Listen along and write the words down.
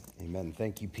Amen.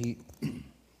 Thank you, Pete.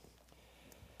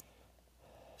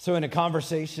 So in a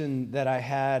conversation that I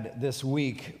had this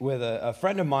week with a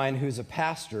friend of mine who's a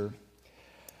pastor,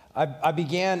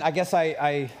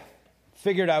 I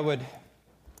figured I would,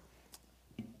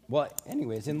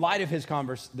 in light of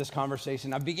this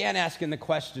conversation, I began asking the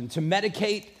question, to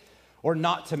medicate or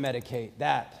not to medicate?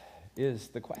 That is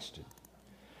the question.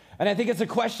 And I think it's a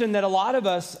question that a lot of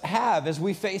us have as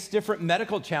we face different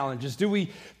medical challenges. Do we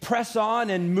press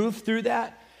on and move through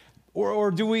that?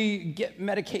 Or do we get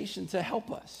medication to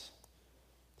help us?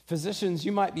 Physicians,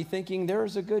 you might be thinking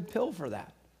there's a good pill for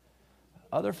that.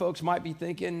 Other folks might be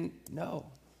thinking no.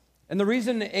 And the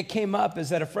reason it came up is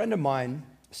that a friend of mine,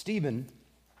 Stephen,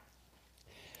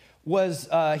 he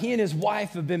and his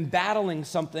wife have been battling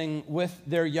something with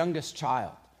their youngest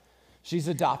child. She's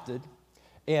adopted,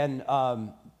 and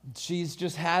she's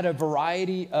just had a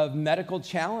variety of medical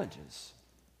challenges,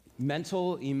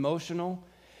 mental, emotional,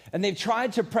 and they've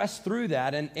tried to press through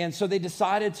that, and so they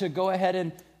decided to go ahead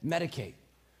and medicate.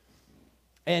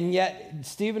 And yet,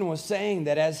 Stephen was saying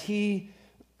that as he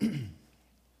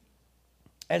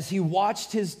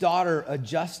watched his daughter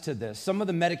adjust to this, some of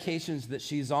the medications that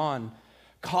she's on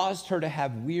caused her to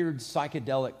have weird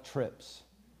psychedelic trips.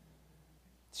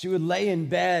 She would lay in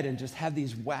bed and just have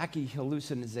these wacky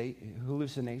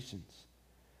hallucinations.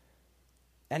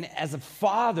 And as a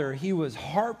father, he was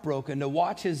heartbroken to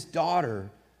watch his daughter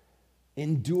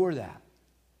endure that.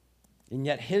 And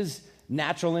yet his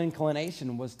natural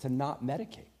inclination was to not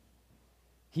medicate.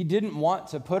 He didn't want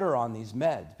to put her on these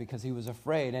meds because he was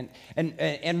afraid.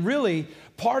 And really,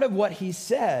 part of what he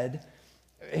said,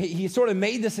 he sort of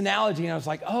made this analogy, and I was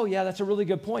like, oh yeah, that's a really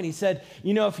good point. He said,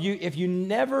 if you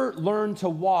never learn to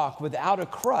walk without a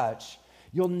crutch,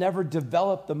 you'll never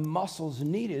develop the muscles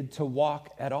needed to walk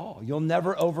at all. You'll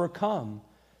never overcome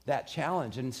that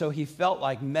challenge. And so he felt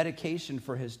like medication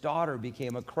for his daughter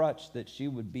became a crutch that she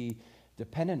would be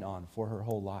dependent on for her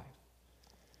whole life.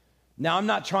 Now, I'm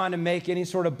not trying to make any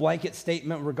sort of blanket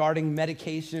statement regarding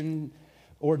medication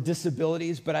or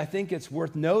disabilities, but I think it's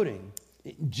worth noting,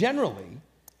 generally,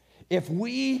 if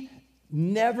we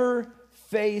never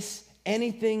face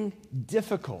anything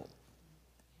difficult,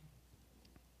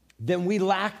 then we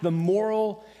lack the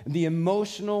moral, the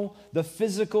emotional, the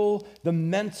physical, the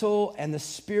mental, and the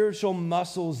spiritual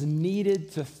muscles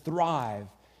needed to thrive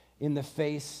in the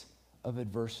face of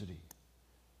adversity.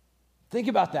 Think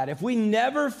about that. If we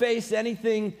never face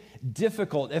anything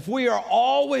difficult, if we are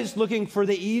always looking for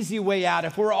the easy way out,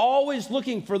 if we're always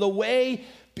looking for the way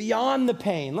beyond the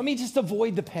pain, let me just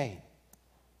avoid the pain,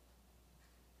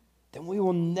 then we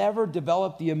will never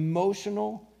develop the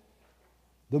emotional,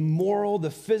 the moral,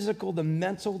 the physical, the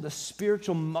mental, the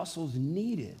spiritual muscles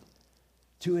needed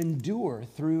to endure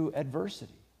through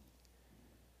adversity.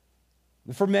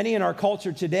 For many in our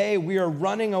culture today, we are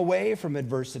running away from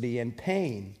adversity and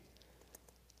pain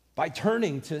by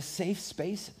turning to safe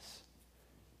spaces,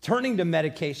 turning to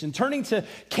medication, turning to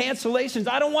cancellations.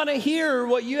 I don't want to hear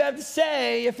what you have to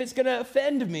say if it's going to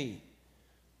offend me.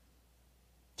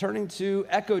 Turning to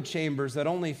echo chambers that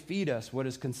only feed us what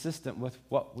is consistent with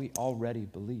what we already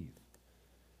believe.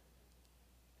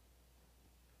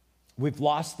 We've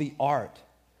lost the art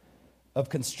of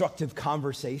constructive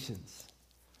conversations.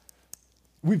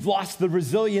 We've lost the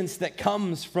resilience that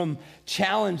comes from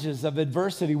challenges of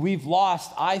adversity. We've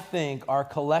lost, I think, our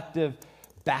collective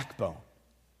backbone.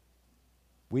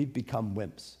 We've become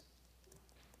wimps.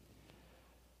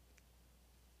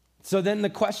 So then the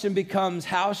question becomes,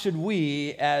 how should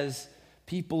we, as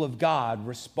people of God,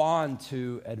 respond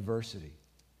to adversity?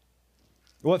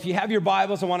 Well, if you have your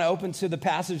Bibles, I want to open to the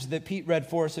passage that Pete read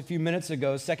for us a few minutes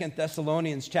ago, 2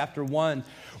 Thessalonians chapter 1.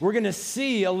 We're going to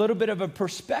see a little bit of a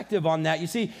perspective on that. You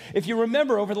see, if you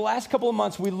remember, over the last couple of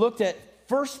months, we looked at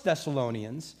 1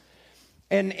 Thessalonians,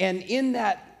 and in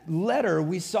that letter,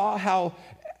 we saw how,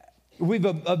 we've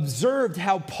observed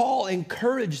how Paul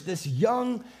encouraged this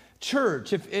young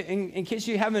church. In case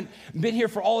you haven't been here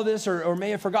for all of this or may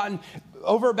have forgotten,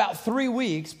 over about 3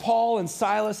 weeks, Paul and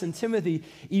Silas and Timothy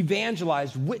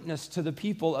evangelized, witnessed to the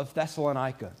people of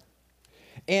Thessalonica.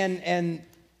 And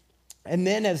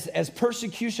then as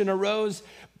persecution arose,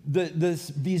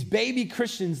 these baby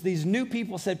Christians, these new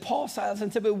people said, Paul, Silas,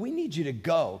 and Timothy, we need you to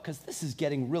go because this is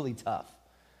getting really tough.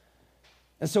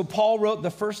 And so Paul wrote the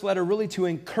first letter really to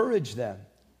encourage them.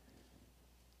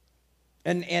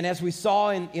 And as we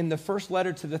saw in the first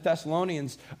letter to the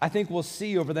Thessalonians, I think we'll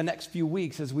see over the next few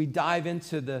weeks as we dive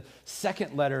into the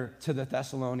second letter to the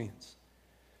Thessalonians.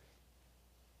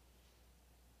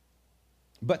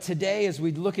 But today, as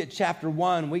we look at chapter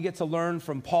 1, we get to learn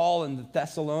from Paul and the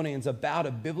Thessalonians about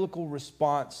a biblical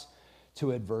response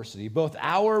to adversity, both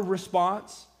our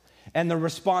response and the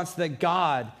response that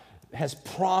God has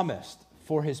promised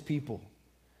for his people.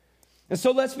 And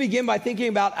so let's begin by thinking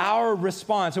about our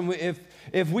response. And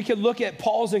if we could look at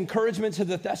Paul's encouragement to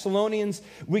the Thessalonians,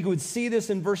 we would see this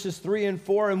in verses 3 and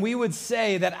 4, and we would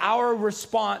say that our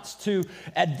response to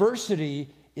adversity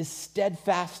is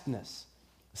steadfastness.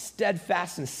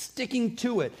 Steadfastness, sticking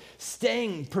to it,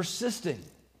 staying, persisting.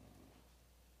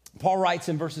 Paul writes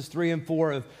in verses 3 and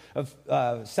 4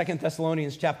 of 2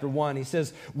 Thessalonians chapter 1, he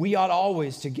says, "We ought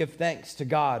always to give thanks to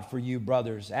God for you,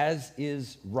 brothers, as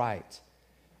is right,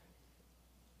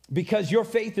 because your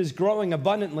faith is growing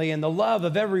abundantly, and the love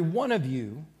of every one of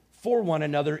you for one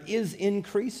another is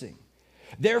increasing.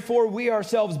 Therefore, we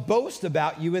ourselves boast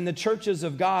about you in the churches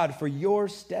of God for your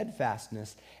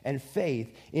steadfastness and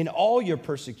faith in all your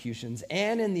persecutions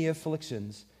and in the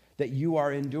afflictions that you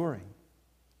are enduring."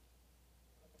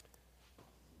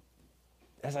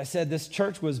 As I said, this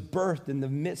church was birthed in the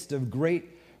midst of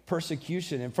great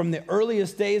persecution. And from the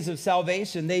earliest days of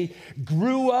salvation, they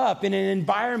grew up in an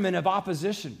environment of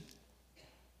opposition.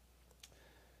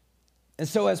 And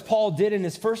so as Paul did in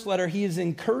his first letter, he is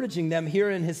encouraging them here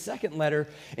in his second letter,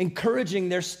 encouraging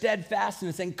their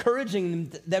steadfastness,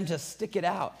 encouraging them to stick it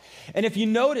out. And if you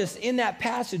notice in that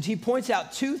passage, he points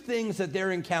out two things that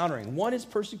they're encountering. One is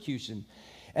persecution,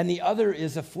 and the other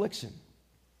is affliction.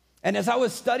 And as I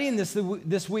was studying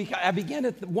this week, I began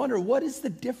to wonder, what is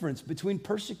the difference between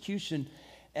persecution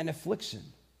and affliction?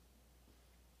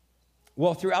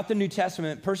 Well, throughout the New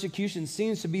Testament, persecution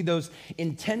seems to be those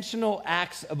intentional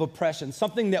acts of oppression,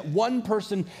 something that one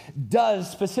person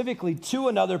does specifically to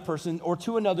another person or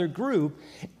to another group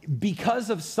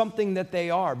because of something that they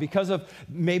are, because of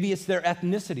maybe it's their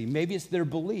ethnicity, maybe it's their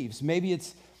beliefs, maybe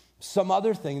it's some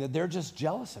other thing that they're just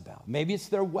jealous about, maybe it's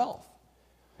their wealth.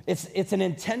 It's an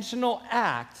intentional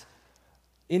act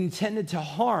intended to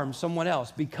harm someone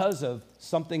else because of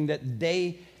something that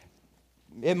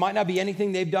it might not be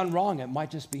anything they've done wrong. It might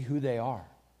just be who they are.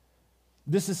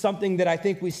 This is something that I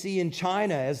think we see in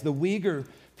China as the Uyghur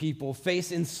people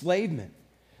face enslavement.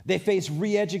 They face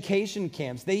re-education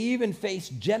camps. They even face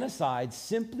genocide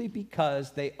simply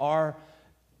because they are,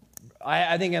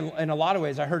 I think in a lot of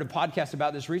ways, I heard a podcast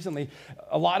about this recently,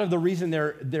 a lot of the reason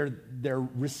they're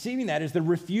receiving that is they're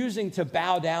refusing to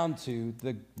bow down to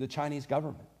the Chinese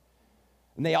government.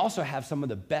 And they also have some of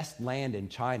the best land in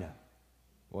China.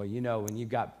 Well, you know, when you've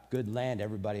got good land,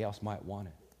 everybody else might want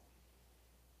it.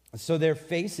 So they're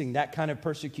facing that kind of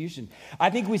persecution. I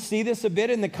think we see this a bit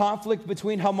in the conflict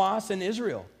between Hamas and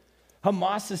Israel.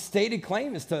 Hamas's stated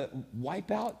claim is to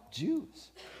wipe out Jews.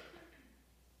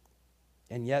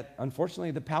 And yet,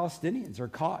 unfortunately, the Palestinians are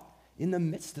caught in the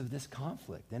midst of this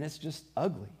conflict, and it's just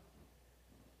ugly.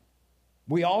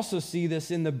 We also see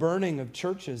this in the burning of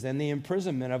churches and the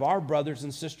imprisonment of our brothers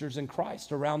and sisters in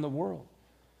Christ around the world.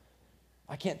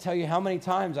 I can't tell you how many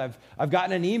times I've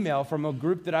gotten an email from a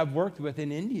group that I've worked with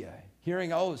in India,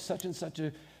 hearing, such and such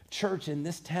a church in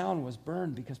this town was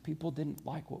burned because people didn't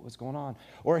like what was going on.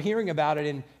 Or hearing about it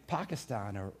in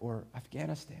Pakistan or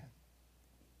Afghanistan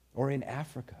or in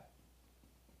Africa.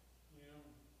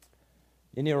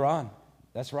 In Iran,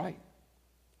 that's right.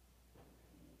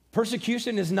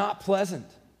 Persecution is not pleasant,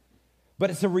 but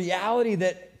it's a reality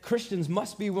that Christians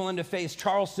must be willing to face.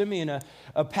 Charles Simeon,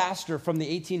 a pastor from the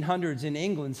 1800s in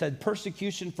England, said,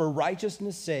 "Persecution for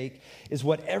righteousness' sake is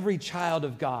what every child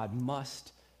of God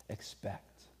must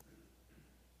expect."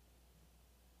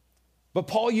 But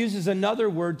Paul uses another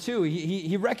word too.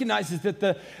 He recognizes that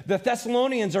the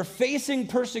Thessalonians are facing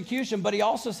persecution, but he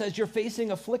also says you're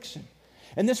facing affliction.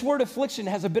 And this word affliction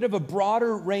has a bit of a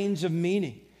broader range of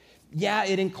meaning. Yeah,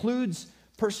 it includes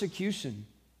persecution,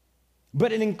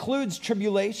 but it includes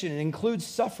tribulation, it includes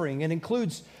suffering, it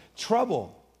includes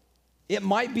trouble. It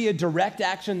might be a direct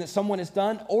action that someone has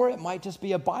done, or it might just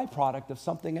be a byproduct of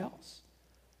something else.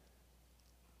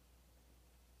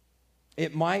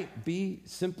 It might be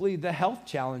simply the health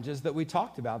challenges that we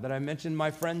talked about, that I mentioned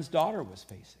my friend's daughter was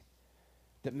facing,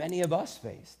 that many of us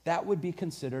face. That would be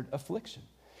considered affliction.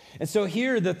 And so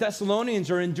here the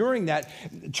Thessalonians are enduring that.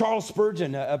 Charles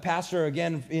Spurgeon, a pastor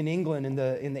again in England in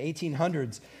the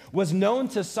 1800s, was known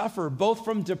to suffer both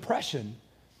from depression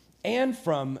and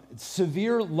from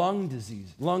severe lung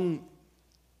disease, lung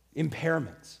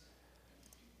impairments.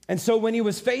 And so when he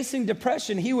was facing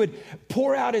depression, he would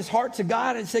pour out his heart to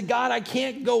God and say, "God, I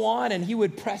can't go on." And he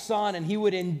would press on and he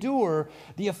would endure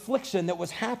the affliction that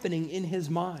was happening in his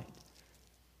mind.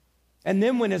 And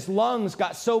then when his lungs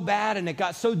got so bad and it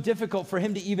got so difficult for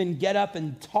him to even get up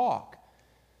and talk,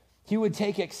 he would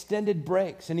take extended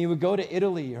breaks and he would go to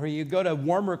Italy or he would go to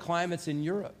warmer climates in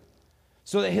Europe.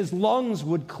 so that his lungs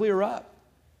would clear up.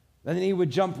 And then he would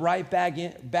jump right back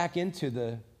into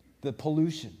the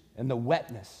pollution and the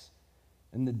wetness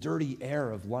and the dirty air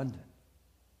of London,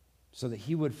 so that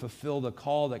he would fulfill the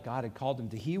call that God had called him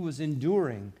to. He was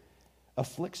enduring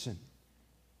affliction.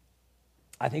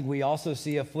 I think we also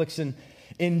see affliction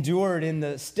endured in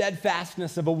the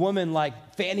steadfastness of a woman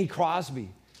like Fanny Crosby.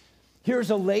 Here's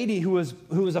a lady who was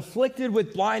afflicted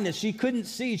with blindness. She couldn't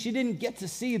see. She didn't get to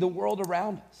see the world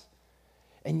around us.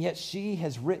 And yet she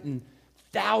has written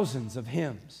thousands of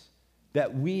hymns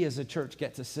that we as a church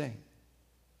get to sing.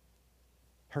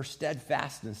 Her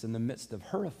steadfastness in the midst of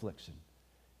her affliction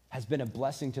has been a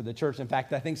blessing to the church. In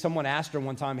fact, I think someone asked her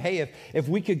one time, hey, if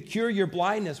we could cure your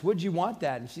blindness, would you want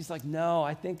that? And she's like, no,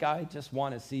 I think I just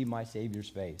want to see my Savior's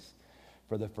face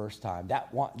for the first time.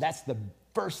 That's the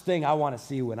first thing I want to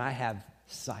see when I have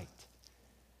sight.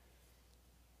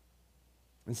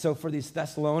 And so for these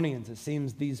Thessalonians, it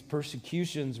seems these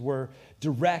persecutions were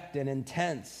direct and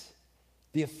intense.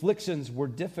 The afflictions were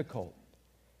difficult.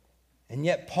 And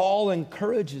yet Paul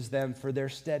encourages them for their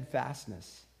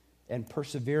steadfastness and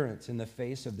perseverance in the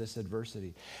face of this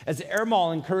adversity. As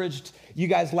Ermal encouraged you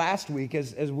guys last week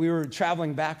as we were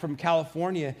traveling back from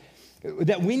California,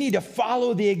 that we need to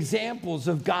follow the examples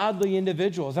of godly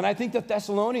individuals. And I think the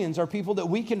Thessalonians are people that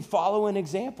we can follow an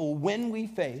example when we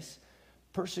face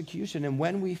persecution and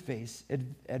when we face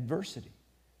adversity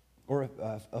or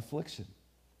affliction.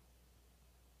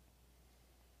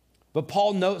 But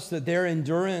Paul notes that their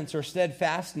endurance or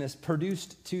steadfastness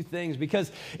produced two things,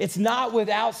 because it's not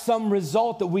without some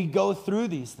result that we go through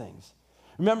these things.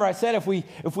 Remember, I said if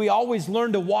we always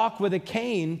learn to walk with a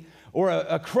cane or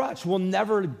a crutch, we'll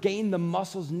never gain the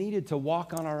muscles needed to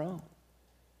walk on our own.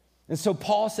 And so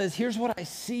Paul says, here's what I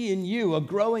see in you: a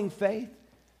growing faith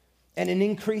and an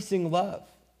increasing love.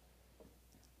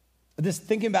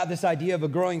 Thinking about this idea of a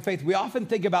growing faith, we often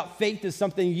think about faith as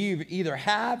something you either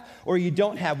have or you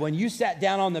don't have. When you sat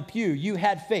down on the pew, you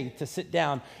had faith to sit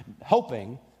down,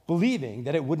 hoping, believing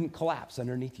that it wouldn't collapse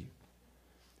underneath you.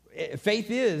 Faith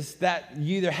is that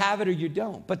you either have it or you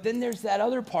don't. But then there's that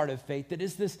other part of faith that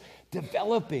is this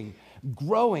developing,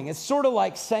 growing. It's sort of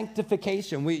like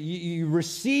sanctification. You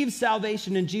receive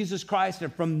salvation in Jesus Christ,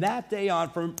 and from that day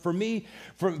on, for me,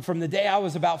 from the day I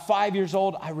was about 5 years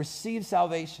old, I received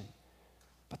salvation.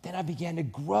 But then I began to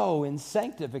grow in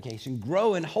sanctification,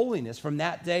 grow in holiness from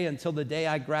that day until the day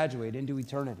I graduate into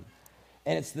eternity.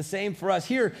 And it's the same for us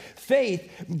here.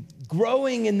 Faith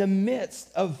growing in the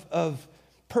midst of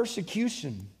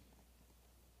persecution.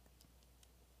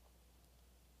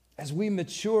 As we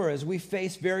mature, as we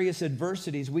face various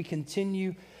adversities, we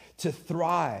continue to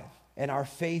thrive and our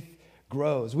faith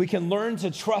grows. We can learn to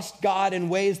trust God in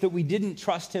ways that we didn't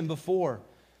trust him before.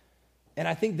 And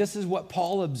I think this is what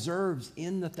Paul observes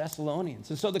in the Thessalonians.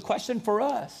 And so the question for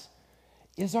us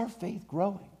is, our faith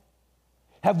growing?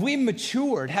 Have we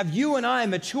matured? Have you and I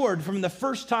matured from the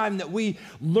first time that we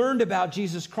learned about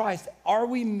Jesus Christ? Are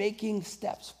we making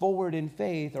steps forward in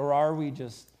faith, or are we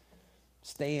just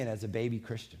staying as a baby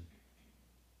Christian?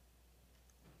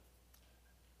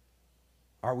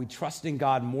 Are we trusting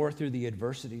God more through the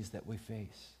adversities that we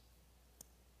face?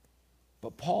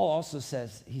 But Paul also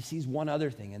says he sees one other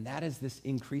thing, and that is this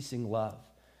increasing love.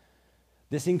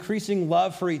 This increasing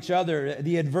love for each other.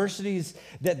 The adversities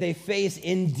that they face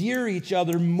endear each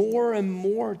other more and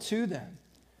more to them.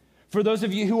 For those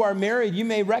of you who are married, you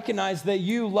may recognize that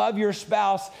you love your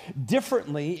spouse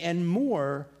differently and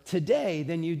more today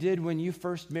than you did when you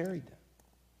first married them.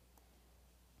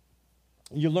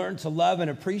 You learn to love and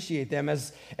appreciate them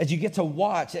as you get to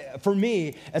watch. For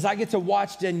me, as I get to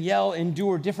watch Danielle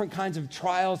endure different kinds of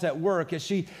trials at work, as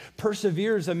she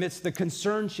perseveres amidst the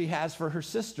concern she has for her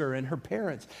sister and her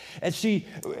parents, as she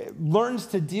learns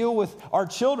to deal with our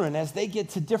children as they get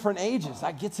to different ages,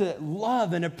 I get to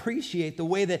love and appreciate the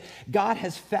way that God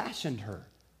has fashioned her.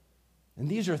 And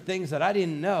these are things that I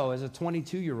didn't know as a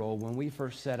 22-year-old when we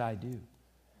first said I do.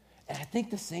 And I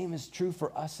think the same is true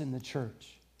for us in the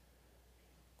church.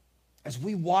 As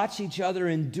we watch each other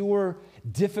endure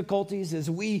difficulties, as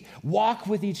we walk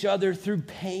with each other through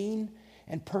pain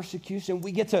and persecution,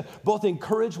 we get to both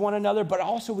encourage one another, but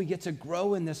also we get to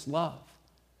grow in this love.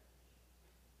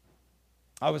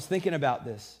 I was thinking about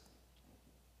this.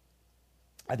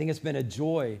 I think it's been a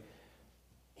joy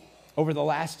over the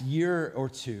last year or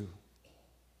two.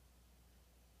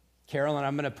 Carolyn,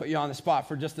 I'm going to put you on the spot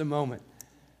for just a moment.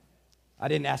 I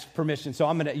didn't ask permission,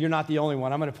 so you're not the only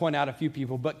one. I'm going to point out a few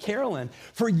people. But Carolyn,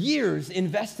 for years,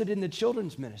 invested in the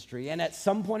children's ministry, and at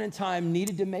some point in time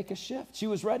needed to make a shift. She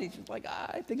was ready. She was like,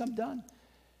 I think I'm done.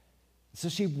 So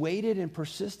she waited and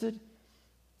persisted.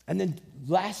 And then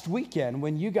last weekend,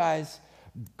 when you guys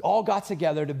all got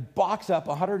together to box up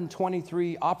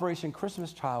 123 Operation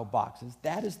Christmas Child boxes.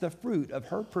 That is the fruit of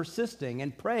her persisting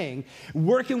and praying,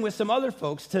 working with some other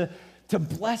folks to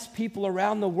bless people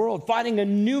around the world, finding a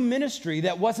new ministry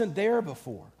that wasn't there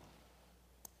before.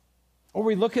 Or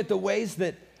we look at the ways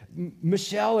that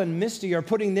Michelle and Misty are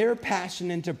putting their passion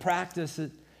into practice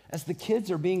as the kids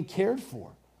are being cared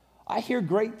for. I hear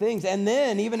great things. And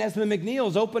then even as the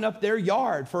McNeils open up their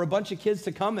yard for a bunch of kids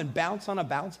to come and bounce on a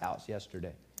bounce house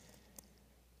yesterday.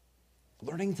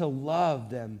 Learning to love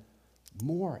them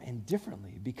more and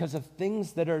differently because of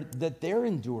things that they're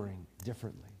enduring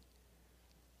differently.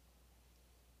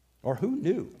 Or who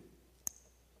knew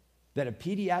that a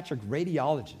pediatric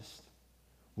radiologist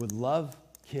would love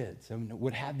kids and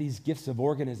would have these gifts of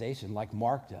organization like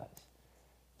Mark does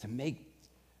to make,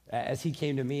 as he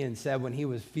came to me and said when he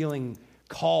was feeling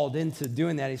called into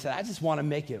doing that, he said, I just want to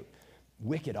make it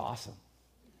wicked awesome.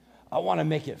 I want to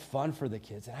make it fun for the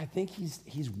kids. And I think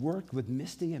he's worked with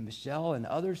Misty and Michelle and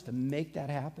others to make that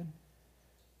happen.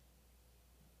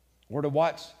 Or to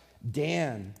watch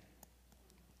Dan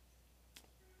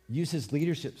use his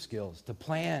leadership skills to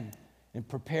plan and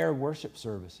prepare worship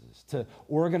services, to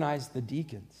organize the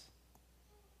deacons.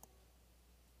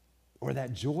 Or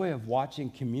that joy of watching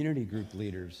community group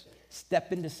leaders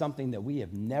step into something that we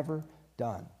have never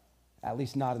done, at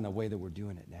least not in the way that we're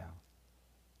doing it now.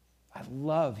 I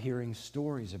love hearing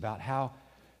stories about how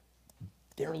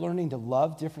they're learning to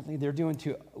love differently. They're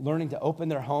learning to open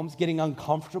their homes, getting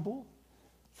uncomfortable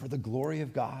for the glory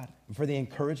of God and for the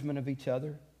encouragement of each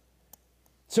other.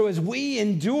 So as we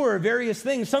endure various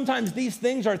things, sometimes these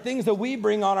things are things that we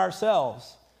bring on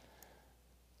ourselves.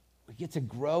 We get to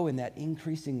grow in that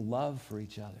increasing love for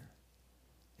each other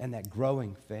and that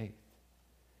growing faith.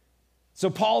 So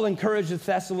Paul encouraged the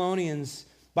Thessalonians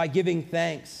by giving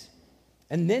thanks.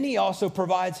 And then he also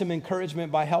provides some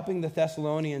encouragement by helping the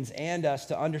Thessalonians and us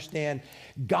to understand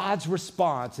God's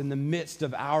response in the midst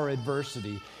of our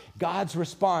adversity, God's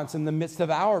response in the midst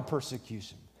of our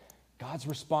persecution, God's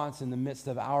response in the midst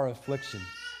of our affliction.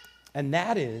 And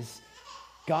that is,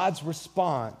 God's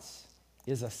response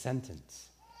is a sentence.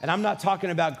 And I'm not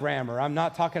talking about grammar. I'm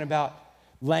not talking about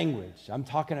language. I'm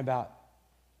talking about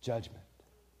judgment.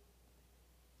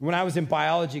 When I was in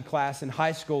biology class in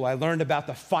high school, I learned about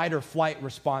the fight or flight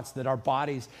response that our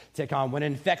bodies take on. When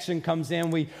an infection comes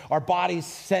in, our bodies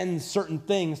send certain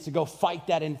things to go fight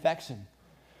that infection.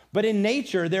 But in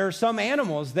nature, there are some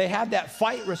animals, they have that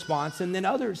fight response, and then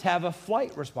others have a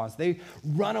flight response. They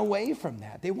run away from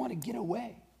that. They want to get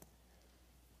away.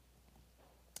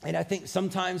 And I think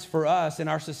sometimes for us in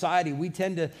our society, we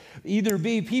tend to either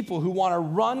be people who want to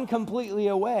run completely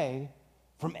away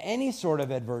from any sort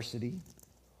of adversity,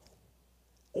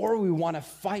 or we want to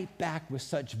fight back with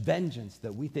such vengeance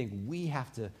that we think we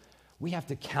have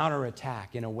to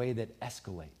counterattack in a way that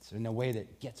escalates, in a way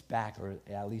that gets back, or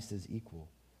at least is equal.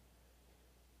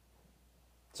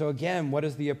 So again, what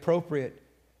is appropriate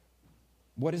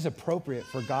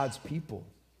for God's people?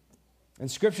 And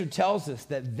Scripture tells us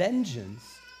that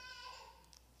vengeance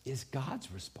is God's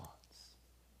response.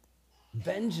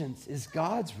 Vengeance is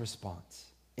God's response.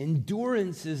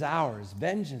 Endurance is ours.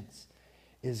 Vengeance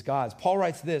is God's. Paul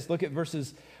writes this. Look at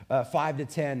verses 5 to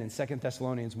 10 in 2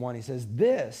 Thessalonians 1. He says,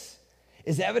 this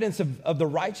is evidence of the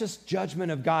righteous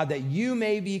judgment of God, that you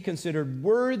may be considered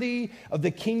worthy of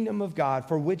the kingdom of God,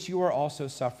 for which you are also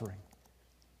suffering.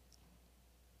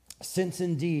 Since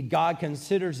indeed God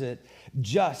considers it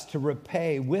just to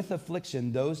repay with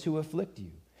affliction those who afflict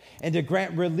you, and to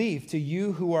grant relief to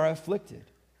you who are afflicted,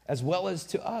 as well as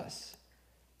to us,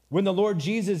 when the Lord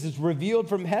Jesus is revealed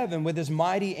from heaven with his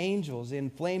mighty angels in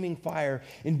flaming fire,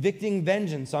 inflicting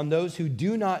vengeance on those who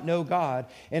do not know God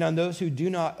and on those who do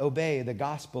not obey the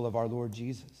gospel of our Lord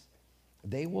Jesus.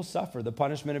 They will suffer the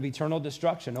punishment of eternal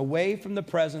destruction away from the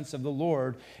presence of the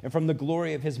Lord and from the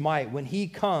glory of his might, when he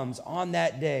comes on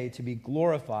that day to be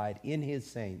glorified in his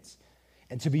saints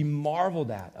and to be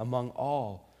marveled at among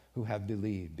all who have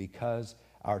believed, because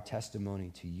our testimony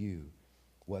to you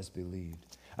was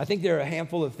believed. I think there are a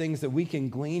handful of things that we can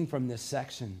glean from this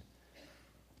section,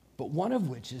 but one of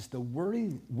which is the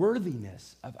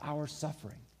worthiness of our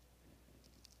suffering.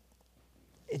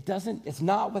 It's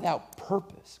not without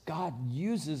purpose. God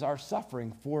uses our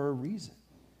suffering for a reason.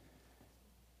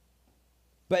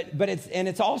 But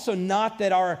it's also not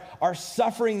that our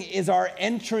suffering is our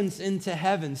entrance into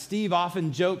heaven. Steve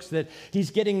often jokes that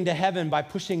he's getting to heaven by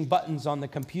pushing buttons on the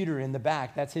computer in the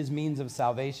back. That's his means of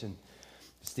salvation.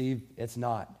 Steve, it's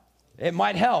not. It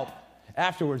might help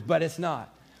afterwards, but it's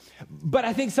not. But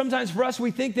I think sometimes for us,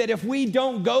 we think that if we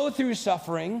don't go through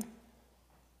suffering,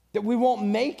 that we won't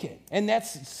make it. And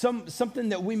that's something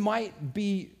that we might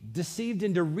be deceived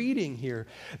into reading here.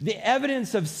 The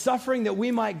evidence of suffering that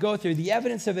we might go through, the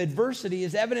evidence of adversity,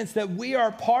 is evidence that we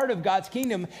are part of God's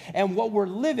kingdom, and what we're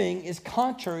living is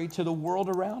contrary to the world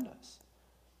around us.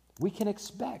 We can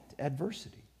expect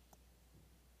adversity.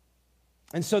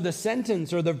 And so the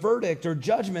sentence or the verdict or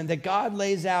judgment that God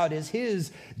lays out is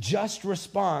his just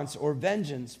response or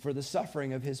vengeance for the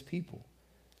suffering of his people.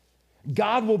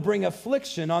 God will bring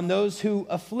affliction on those who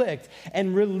afflict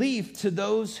and relief to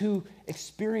those who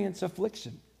experience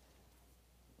affliction.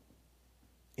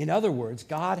 In other words,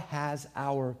 God has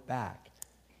our back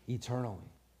eternally.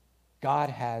 God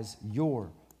has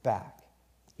your back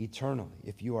eternally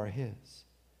if you are his.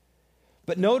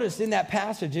 But notice in that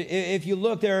passage, if you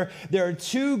look, there are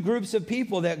two groups of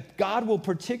people that God will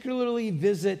particularly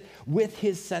visit with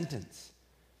his sentence.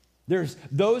 There's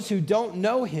those who don't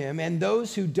know him and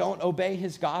those who don't obey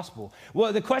his gospel.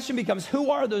 Well, the question becomes, who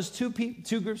are those two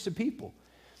groups of people?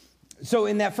 So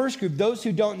in that first group, those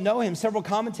who don't know him, several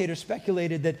commentators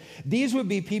speculated that these would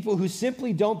be people who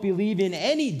simply don't believe in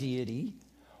any deity,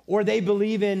 or they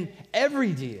believe in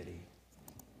every deity.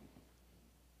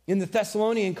 In the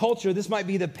Thessalonian culture, this might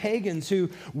be the pagans who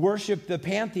worship the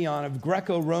pantheon of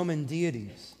Greco-Roman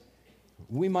deities.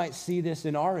 We might see this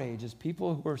in our age as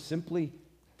people who are simply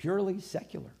purely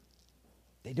secular.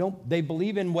 They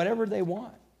believe in whatever they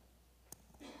want.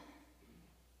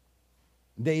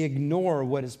 They ignore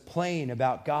what is plain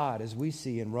about God, as we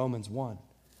see in Romans 1.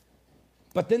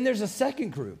 But then there's a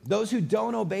second group, those who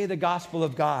don't obey the gospel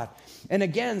of God. And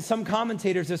again, some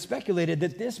commentators have speculated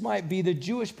that this might be the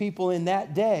Jewish people in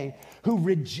that day who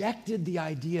rejected the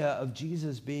idea of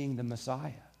Jesus being the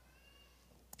Messiah.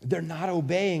 They're not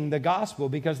obeying the gospel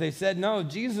because they said, no,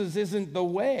 Jesus isn't the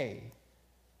way.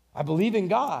 I believe in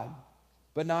God,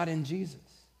 but not in Jesus.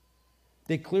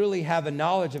 They clearly have a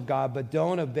knowledge of God, but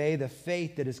don't obey the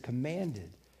faith that is commanded,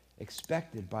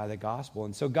 expected by the gospel.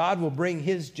 And so God will bring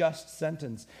his just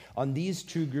sentence on these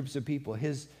two groups of people,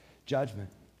 his judgment.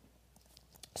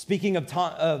 Speaking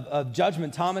of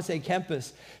judgment, Thomas A.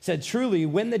 Kempis said, truly,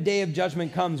 when the day of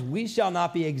judgment comes, we shall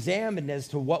not be examined as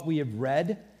to what we have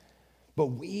read, but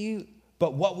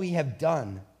what we have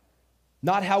done.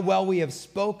 Not how well we have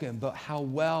spoken, but how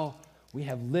well we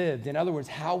have lived. In other words,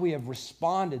 how we have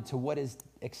responded to what is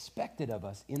expected of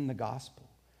us in the gospel.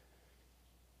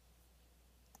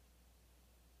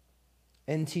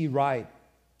 N.T. Wright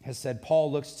has said,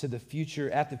 Paul looks to the future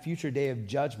day of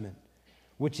judgment,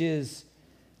 which is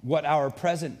what our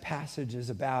present passage is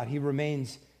about. He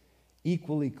remains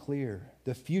equally clear.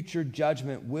 The future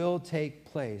judgment will take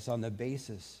place on the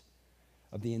basis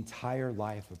of the entire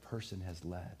life a person has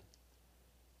led.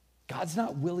 God's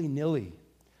not willy-nilly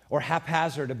or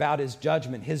haphazard about his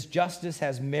judgment. His justice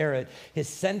has merit. His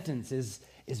sentence is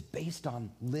based on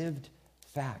lived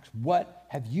facts. What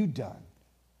have you done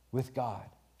with God?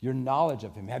 Your knowledge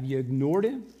of him. Have you ignored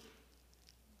him?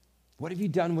 What have you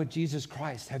done with Jesus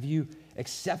Christ? Have you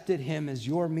accepted him as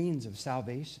your means of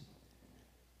salvation?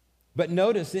 But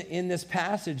notice in this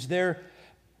passage, their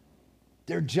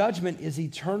judgment is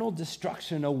eternal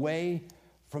destruction away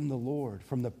from the Lord,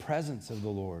 from the presence of the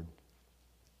Lord.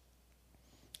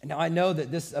 Now, I know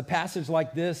that a passage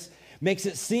like this makes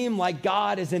it seem like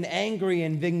God is an angry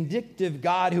and vindictive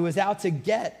God who is out to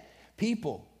get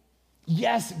people.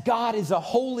 Yes, God is a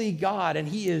holy God, and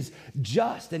he is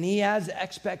just, and he has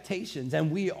expectations,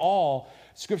 and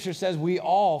Scripture says we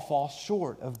all fall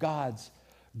short of God's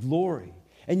glory.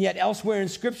 And yet elsewhere in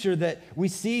Scripture that we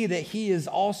see that he is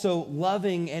also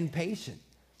loving and patient,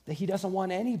 that he doesn't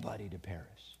want anybody to perish.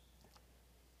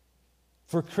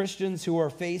 For Christians who are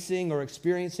facing or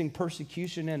experiencing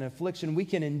persecution and affliction, we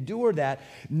can endure that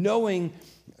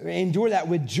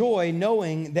with joy,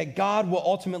 knowing that God will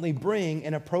ultimately bring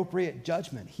an appropriate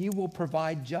judgment. He will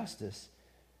provide justice.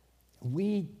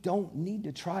 We don't need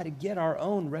to try to get our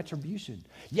own retribution.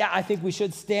 Yeah, I think we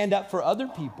should stand up for other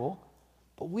people,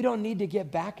 but we don't need to get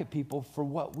back at people for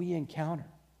what we encounter.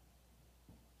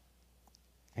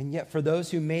 And yet, for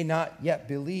those who may not yet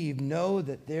believe, know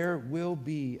that there will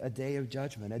be a day of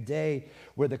judgment, a day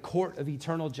where the court of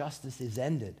eternal justice is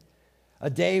ended, a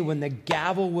day when the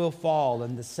gavel will fall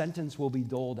and the sentence will be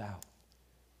doled out.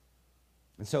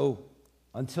 And so,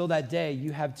 until that day,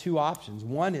 you have two options.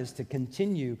 One is to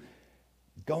continue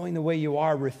going the way you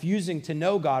are, refusing to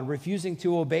know God, refusing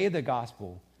to obey the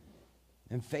gospel,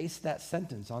 and face that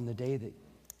sentence on the day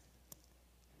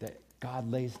that God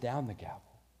lays down the gavel.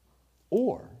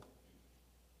 Or,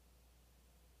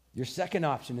 your second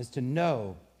option is to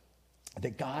know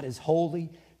that God is holy,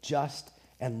 just,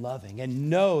 and loving, and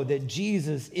know that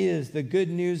Jesus is the good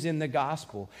news in the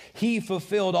gospel. He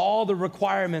fulfilled all the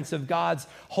requirements of God's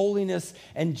holiness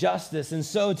and justice. And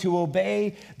so to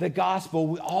obey the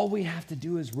gospel, all we have to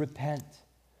do is repent.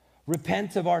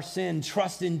 Repent of our sin.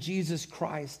 Trust in Jesus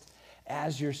Christ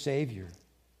as your Savior.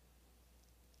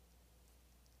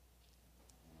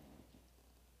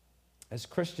 As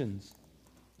Christians,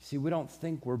 see, we don't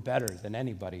think we're better than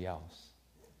anybody else.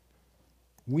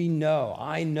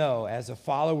 I know as a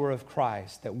follower of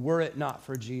Christ that were it not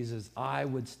for Jesus, I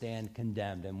would stand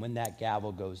condemned. And when that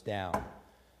gavel goes down,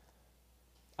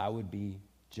 I would be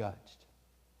judged.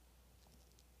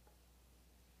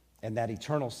 And that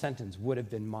eternal sentence would have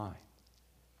been mine.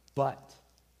 But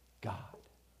God,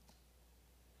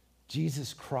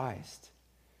 Jesus Christ,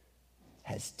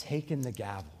 has taken the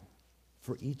gavel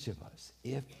for each of us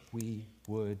if we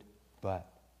would but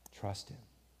trust him.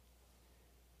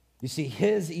 You see,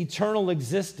 his eternal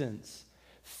existence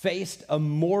faced a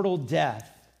mortal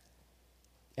death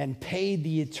and paid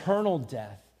the eternal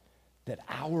death that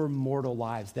our mortal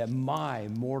lives, that my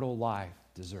mortal life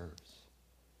deserves.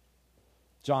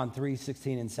 John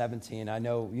 3:16 and 17, I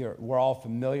know we're all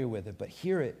familiar with it, but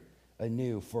hear it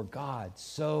anew. For God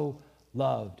so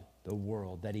loved the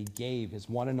world that he gave his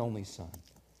one and only Son,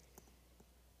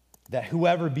 that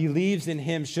whoever believes in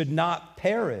him should not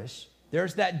perish.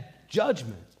 There's that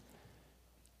judgment.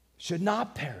 Should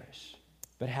not perish,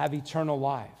 but have eternal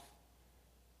life.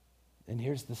 And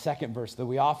here's the second verse that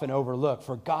we often overlook.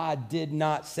 For God did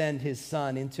not send his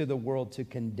Son into the world to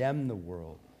condemn the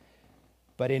world,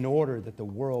 but in order that the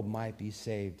world might be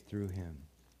saved through him.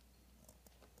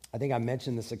 I think I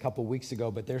mentioned this a couple weeks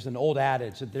ago, but there's an old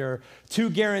adage that there are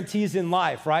two guarantees in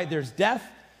life, right? There's death.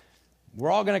 We're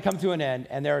all going to come to an end,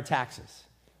 and there are taxes.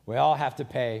 We all have to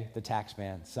pay the tax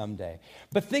man someday.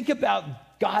 But think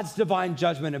about God's divine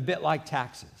judgment a bit like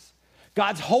taxes.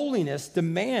 God's holiness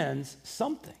demands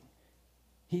something.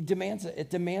 It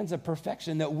demands a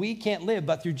perfection that we can't live,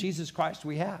 but through Jesus Christ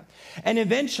we have. And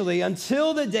eventually,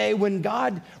 until the day when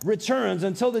God returns,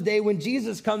 until the day when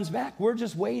Jesus comes back, we're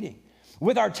just waiting.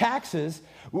 With our taxes,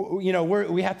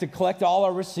 we have to collect all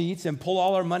our receipts and pull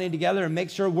all our money together and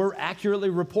make sure we're accurately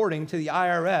reporting to the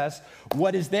IRS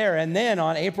what is there. And then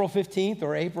on April 15th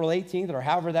or April 18th or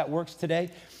however that works today,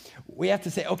 we have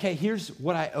to say, okay, here's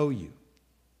what I owe you.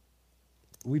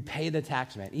 We pay the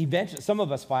tax man. Eventually, some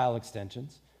of us file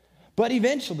extensions, but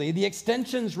eventually the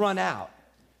extensions run out,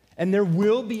 and there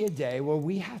will be a day where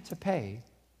we have to pay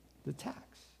the tax.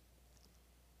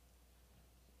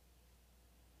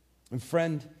 And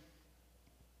friend,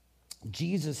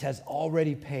 Jesus has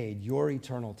already paid your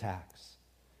eternal tax,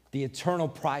 the eternal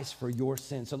price for your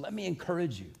sin. So let me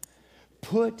encourage you,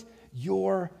 put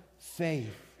your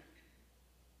faith,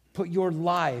 put your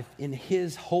life in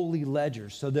his holy ledger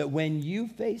so that when you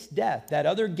face death, that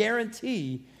other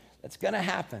guarantee that's going to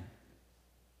happen,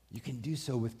 you can do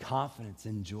so with confidence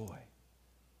and joy,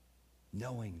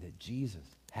 knowing that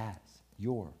Jesus has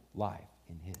your life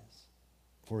in his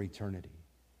for eternity.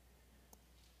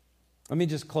 Let me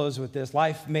just close with this.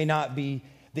 Life may not be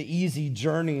the easy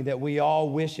journey that we all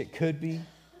wish it could be.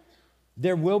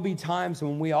 There will be times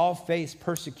when we all face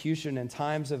persecution and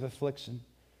times of affliction.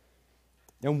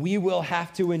 And we will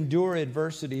have to endure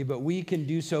adversity, but we can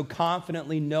do so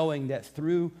confidently knowing that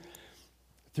through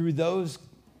those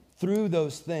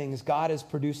things, God is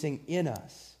producing in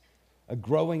us a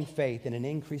growing faith and an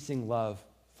increasing love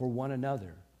for one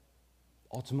another,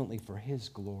 ultimately for his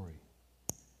glory.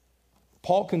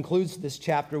 Paul concludes this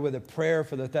chapter with a prayer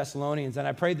for the Thessalonians, and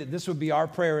I pray that this would be our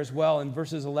prayer as well. In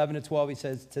verses 11 to 12, he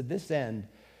says, "To this end,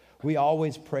 we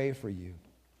always pray for you,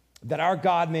 that our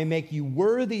God may make you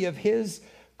worthy of his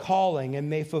calling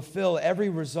and may fulfill every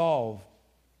resolve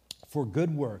for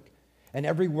good work and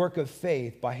every work of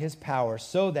faith by his power,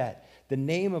 so that the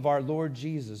name of our Lord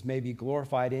Jesus may be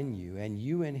glorified in you and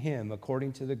you in him,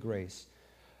 according to the grace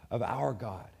of our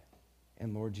God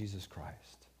and Lord Jesus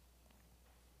Christ."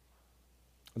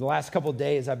 The last couple of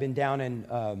days, I've been down in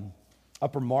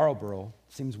Upper Marlboro.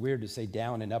 Seems weird to say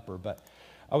down in Upper, but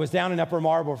I was down in Upper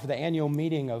Marlboro for the annual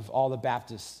meeting of all the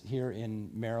Baptists here in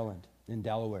Maryland, in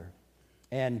Delaware.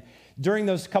 And during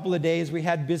those couple of days, we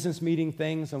had business meeting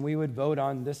things, and we would vote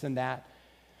on this and that.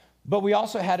 But we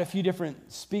also had a few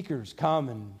different speakers come,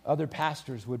 and other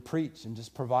pastors would preach and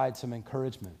just provide some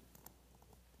encouragement.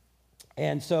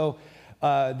 And so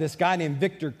this guy named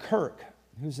Victor Kirk,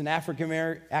 who's an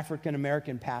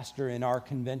African-American pastor in our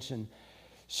convention,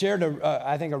 shared,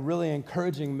 I think, a really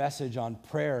encouraging message on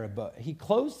prayer. But he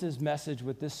closed his message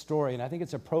with this story, and I think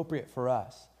it's appropriate for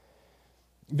us.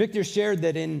 Victor shared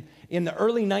that in the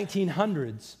early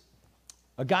 1900s,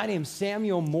 a guy named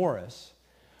Samuel Morris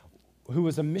who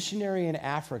was a missionary in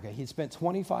Africa. He'd spent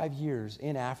 25 years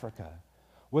in Africa,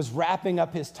 was wrapping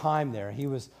up his time there. He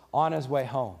was on his way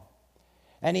home.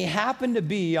 And he happened to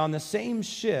be on the same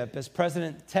ship as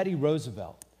President Teddy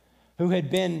Roosevelt, who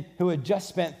had just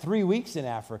spent 3 weeks in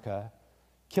Africa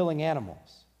killing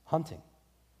animals, hunting.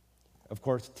 Of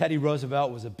course, Teddy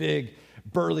Roosevelt was a big,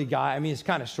 burly guy. I mean, he's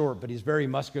kind of short, but he's very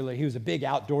muscular. He was a big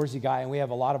outdoorsy guy, and we have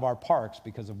a lot of our parks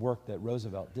because of work that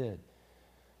Roosevelt did.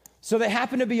 So they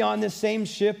happened to be on this same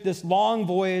ship, this long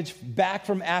voyage back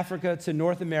from Africa to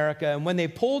North America, and when they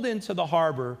pulled into the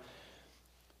harbor,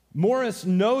 Morris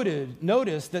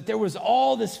noticed that there was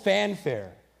all this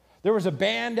fanfare. There was a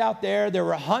band out there. There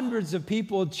were hundreds of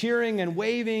people cheering and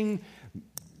waving,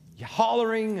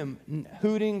 hollering and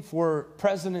hooting for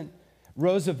President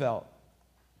Roosevelt.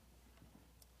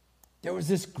 There was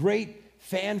this great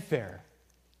fanfare.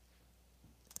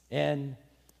 And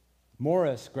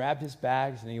Morris grabbed his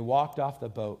bags and he walked off the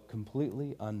boat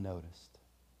completely unnoticed.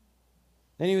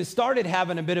 Then he started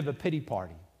having a bit of a pity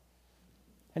party.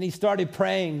 And he started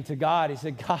praying to God. He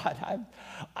said, God,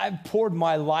 I've poured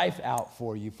my life out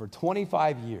for you for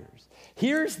 25 years.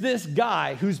 Here's this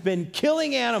guy who's been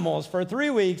killing animals for 3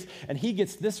 weeks, and he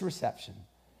gets this reception.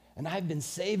 And I've been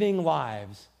saving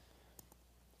lives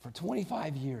for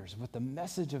 25 years with the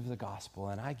message of the gospel,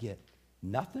 and I get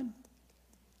nothing?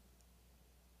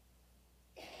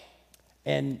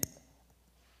 And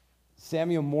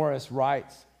Samuel Morris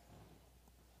writes,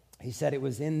 he said it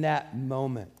was in that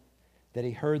moment that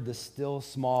he heard the still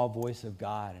small voice of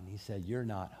God, and he said, you're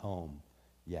not home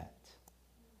yet.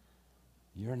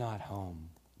 You're not home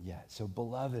yet. So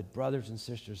beloved brothers and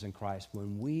sisters in Christ,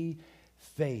 when we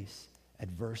face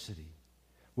adversity,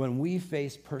 when we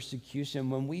face persecution,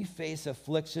 when we face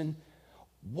affliction,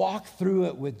 walk through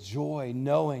it with joy,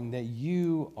 knowing that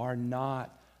you are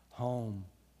not home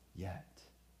yet.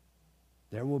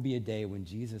 There will be a day when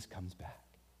Jesus comes back.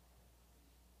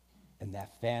 And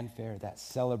that fanfare, that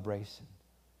celebration,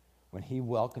 when he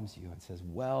welcomes you and says,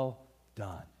 well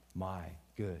done, my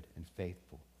good and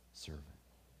faithful servant.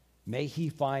 May he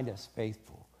find us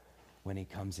faithful when he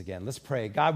comes again. Let's pray. God,